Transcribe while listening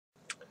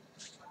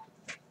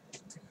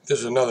This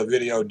is another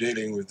video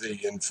dealing with the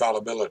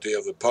infallibility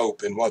of the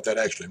Pope and what that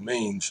actually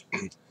means.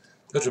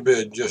 This will be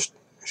a just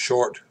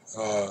short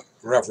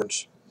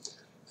reference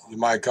you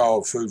might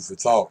call food for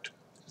thought.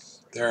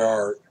 There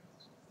are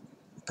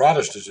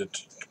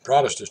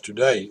Protestants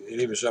today,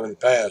 and even some in the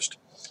past,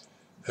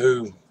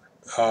 who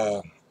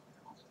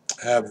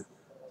have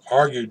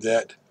argued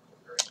that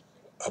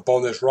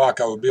upon this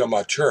rock I will build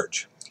my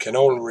church can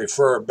only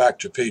refer back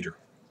to Peter.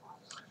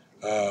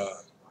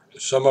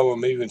 Some of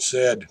them even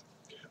said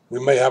we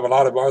may have a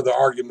lot of other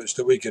arguments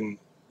that we can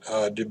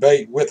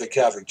debate with the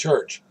Catholic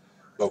Church,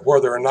 but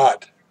whether or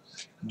not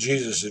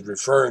Jesus is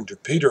referring to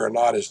Peter or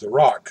not as the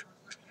rock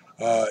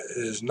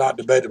is not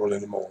debatable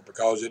anymore,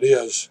 because it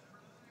is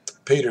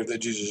Peter that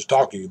Jesus is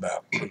talking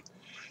about.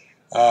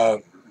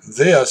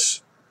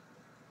 This,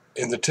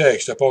 in the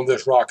text, upon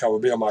this rock I will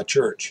build my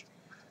church,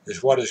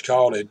 is what is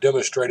called a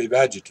demonstrative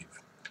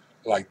adjective,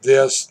 like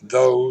this,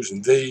 those,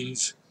 and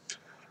these,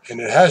 and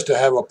it has to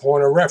have a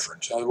point of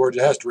reference. In other words,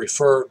 it has to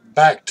refer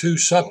back to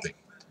something,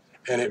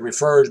 and it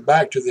refers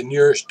back to the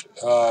nearest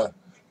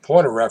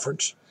point of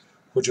reference,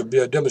 which would be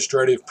a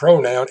demonstrative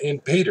pronoun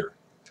in Peter.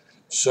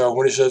 So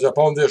when he says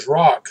upon this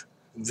rock,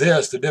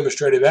 this, the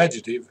demonstrative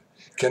adjective,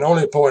 can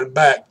only point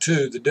back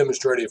to the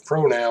demonstrative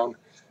pronoun,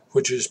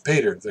 which is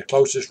Peter. The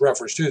closest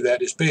reference to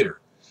that is Peter.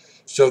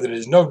 So there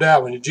is no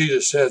doubt when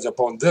Jesus says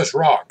upon this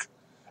rock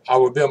I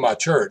will build my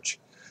church,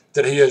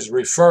 that he is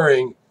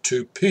referring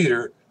to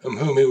Peter,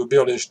 whom he would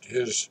build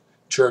his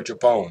church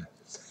upon.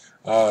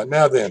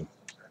 Now then,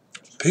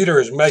 Peter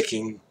is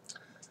making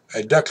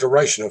a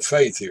declaration of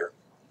faith here,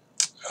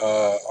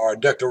 or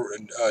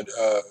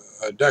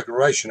a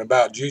declaration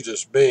about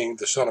Jesus being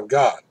the Son of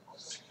God.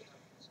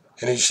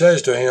 And he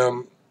says to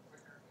him,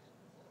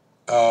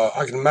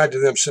 I can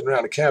imagine them sitting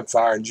around a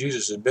campfire, and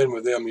Jesus has been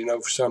with them,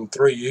 for some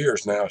 3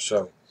 years now.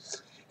 So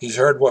he's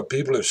heard what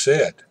people have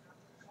said.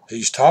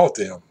 He's taught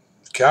them.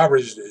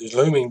 Calvary is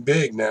looming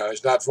big now.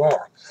 It's not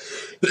far.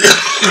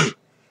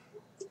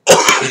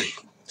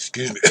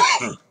 Excuse me.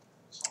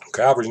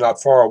 Calvary's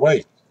not far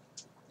away.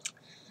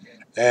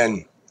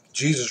 And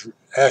Jesus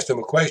asked them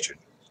a question.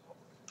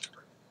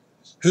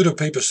 Who do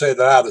people say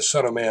that I, the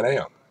Son of Man,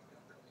 am?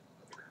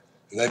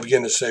 And they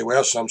begin to say,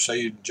 well, some say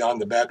you're John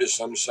the Baptist,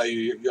 some say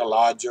you're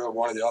Elijah or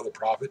one of the other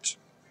prophets.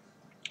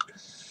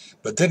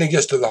 But then he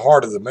gets to the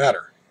heart of the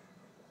matter.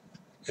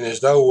 And as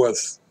though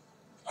with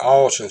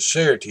all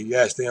sincerity, he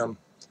asked them,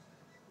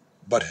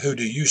 but who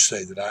do you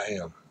say that I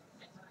am?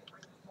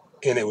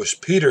 And it was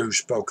Peter who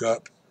spoke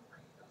up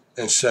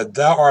and said,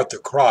 thou art the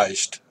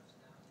Christ,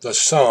 the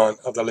Son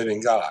of the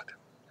living God.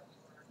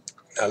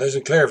 Now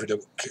listen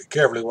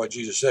carefully what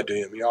Jesus said to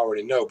him. You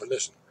already know, but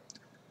listen.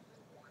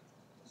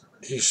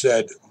 He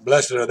said,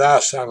 blessed are thou,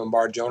 Simon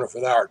Bar-Jonah, for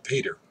thou art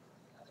Peter.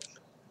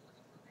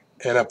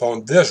 And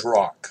upon this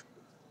rock,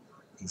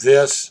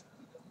 this,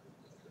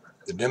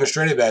 the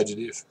demonstrative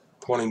adjective,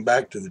 pointing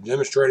back to the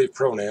demonstrative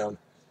pronoun,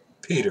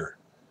 Peter,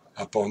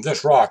 upon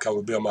this rock I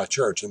will build my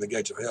church, and the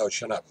gates of hell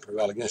shall not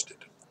prevail against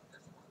it.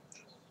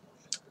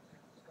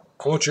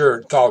 I want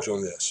your thoughts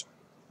on this.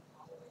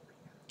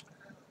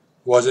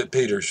 Was it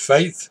Peter's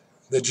faith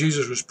that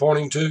Jesus was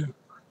pointing to?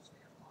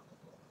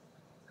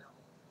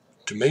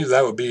 To me,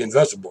 that would be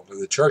invisible. And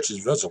the church is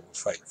visible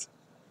faith.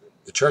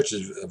 The church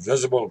is a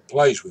visible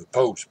place with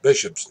popes,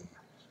 bishops, and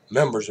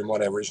members and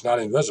whatever. It's not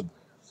invisible.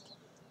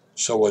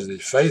 So was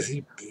it faith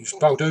he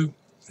spoke to,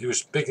 he was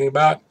speaking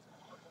about,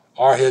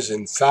 or his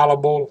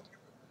infallible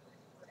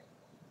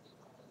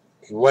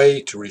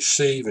way to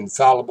receive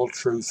infallible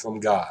truth from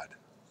God?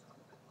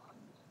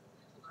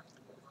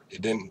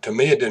 To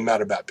me, it didn't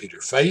matter about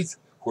Peter's faith,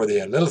 whether he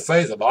had little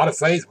faith, a lot of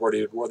faith, whether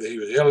he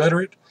was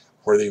illiterate,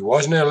 whether he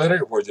wasn't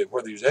illiterate,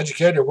 whether he was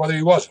educated, or whether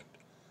he wasn't.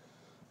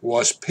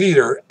 Was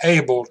Peter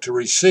able to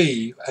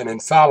receive an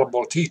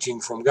infallible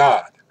teaching from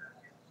God?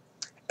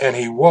 And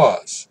he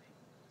was,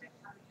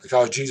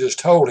 because Jesus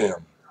told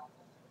him,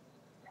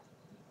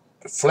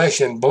 flesh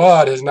and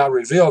blood has not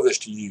revealed this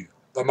to you,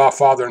 but my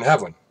Father in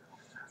heaven.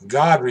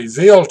 God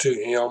revealed to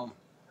him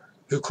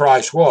who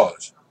Christ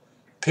was.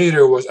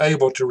 Peter was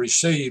able to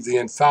receive the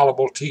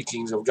infallible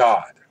teachings of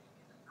God.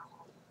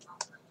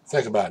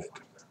 Think about it,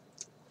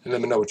 and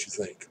let me know what you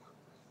think.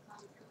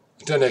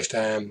 Until next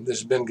time, this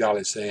has been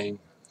Golly saying,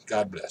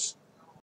 God bless.